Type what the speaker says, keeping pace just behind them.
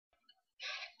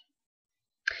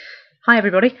Hi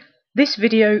everybody, this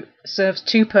video serves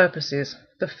two purposes.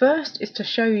 The first is to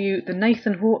show you the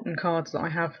Nathan Horton cards that I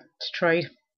have to trade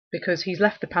because he's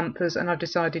left the Panthers and I've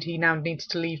decided he now needs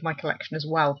to leave my collection as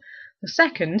well. The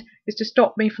second is to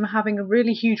stop me from having a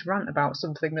really huge rant about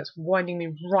something that's winding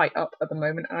me right up at the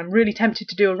moment, and I'm really tempted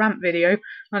to do a rant video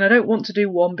and I don't want to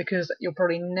do one because you'll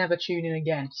probably never tune in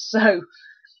again. So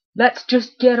let's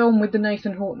just get on with the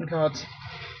Nathan Horton cards.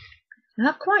 I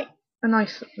have quite a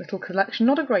nice little collection,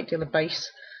 not a great deal of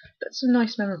base, but some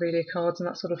nice memorabilia cards and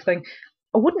that sort of thing.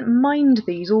 I wouldn't mind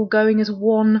these all going as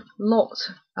one lot,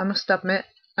 I must admit,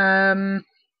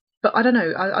 but I don't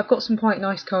know, I've got some quite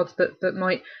nice cards that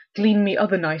might glean me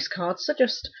other nice cards, so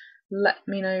just let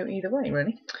me know either way,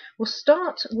 really. We'll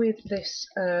start with this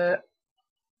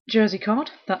jersey card.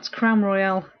 That's Crown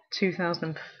Royale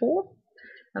 2004,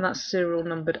 and that's serial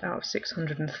numbered out of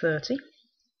 630.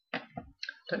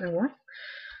 Don't know why.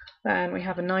 Then we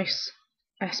have a nice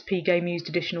SP Game Used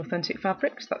Edition Authentic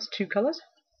Fabrics, that's two colours.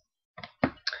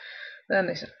 Then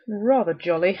this rather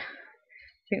jolly,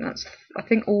 I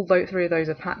think all three of those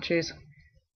are patches.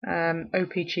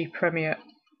 OPG Premier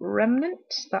Remnant,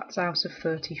 that's out of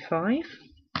 35.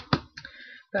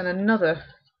 Then another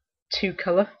two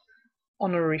colour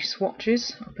honorary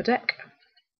swatches, Upper Deck.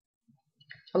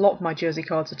 A lot of my jersey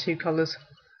cards are two colours.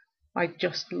 I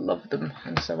just love them,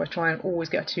 and so I try and always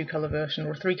get a two-colour version,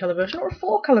 or a three-colour version, or a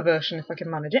four-colour version if I can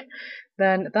manage it.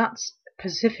 Then that's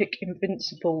Pacific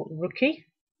Invincible Rookie.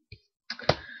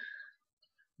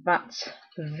 That's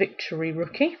Victory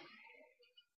Rookie.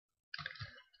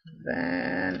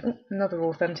 Then another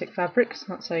Authentic Fabrics.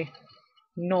 That's a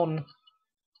non-two-colour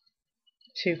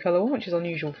one, which is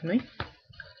unusual for me.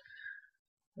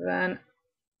 Then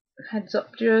Heads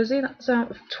Up Jersey. That's out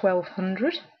of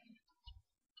 1200.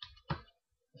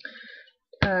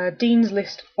 Dean's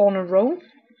List on a Roll.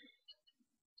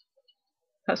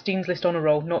 That's Dean's List on a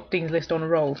Roll, not Dean's List on a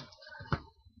Roll.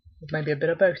 Maybe a bit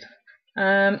of both.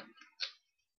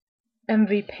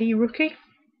 MVP Rookie.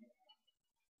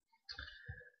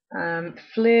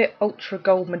 Flair Ultra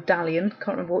Gold Medallion.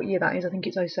 Can't remember what year that is. I think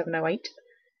it's 0708.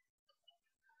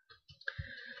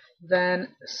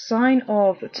 Then Sign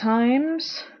of the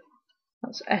Times.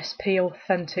 That's SP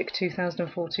Authentic 2004-2005.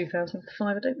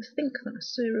 I don't think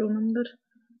that's serial numbered.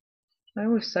 I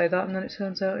always say that and then it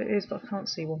turns out it is, but I can't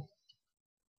see one.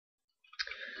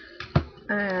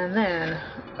 And then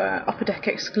Upper Deck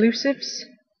Exclusives.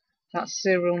 That's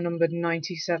serial numbered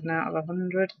 97 out of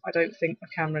 100. I don't think the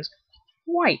camera's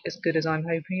quite as good as I'm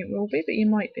hoping it will be, but you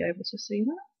might be able to see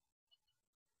that.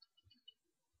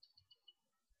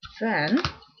 Then,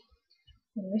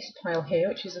 in this pile here,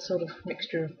 which is a sort of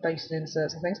mixture of base and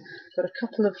inserts and things, got a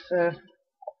couple of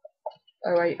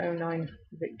 08-09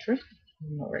 Victory.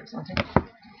 Not very exciting.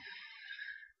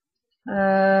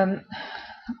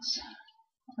 That's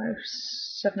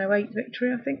 0708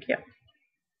 Victory, I think, yeah.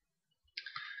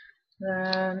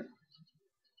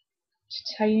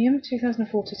 Titanium,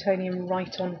 2004 Titanium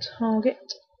Right on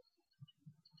Target.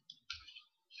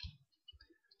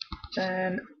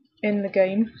 Then In the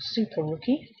Game Super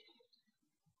Rookie.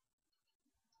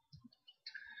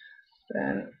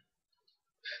 Then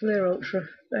Flair Ultra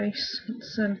Base,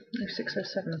 it's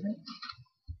 0607 I think.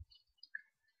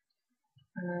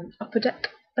 Upper Deck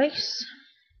Base,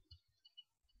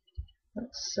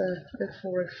 that's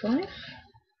 0405.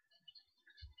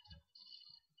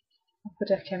 Upper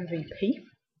Deck MVP.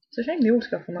 It's a shame the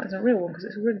autograph on that isn't a real one because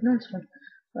it's a really nice one.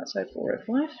 That's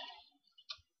 0405.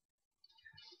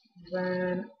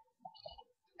 Then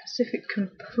Pacific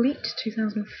Complete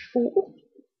 2004.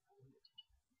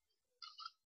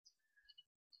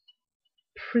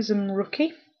 Prism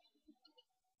Rookie.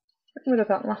 I don't know whether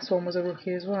that last one was a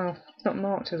rookie as well. It's not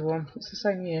marked as one, it's the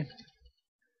same year.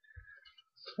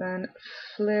 Then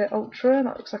Flair Ultra,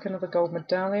 that looks like another gold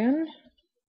medallion.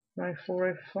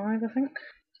 0405 I think.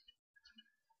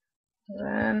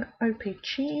 Then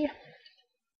OPG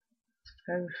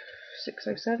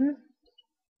 0607.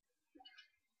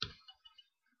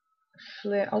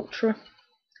 Flair Ultra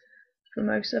from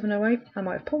 0708. I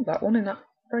might have pulled that one in that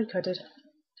break I did.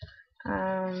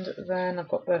 And then I've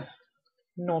got the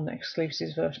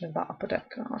non-exclusives version of that Upper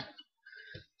Deck card.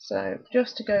 So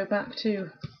just to go back to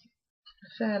a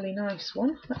fairly nice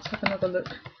one, let's have another look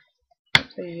at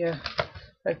the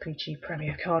OPG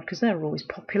Premier card because they're always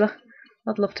popular.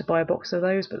 I'd love to buy a box of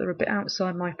those, but they're a bit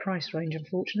outside my price range,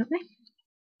 unfortunately.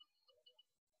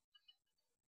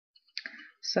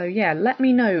 So yeah, let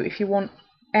me know if you want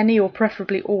any or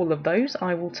preferably all of those.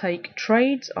 I will take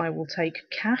trades, I will take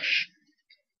cash.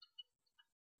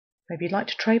 Maybe you'd like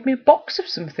to trade me a box of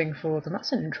something for them,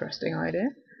 that's an interesting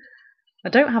idea. I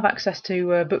don't have access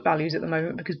to book values at the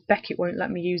moment because Beckett won't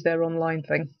let me use their online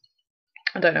thing.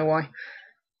 I don't know why.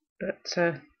 But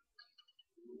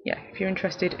yeah, if you're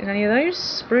interested in any of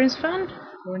those, Bruins fan,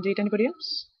 or indeed anybody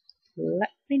else, let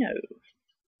me know.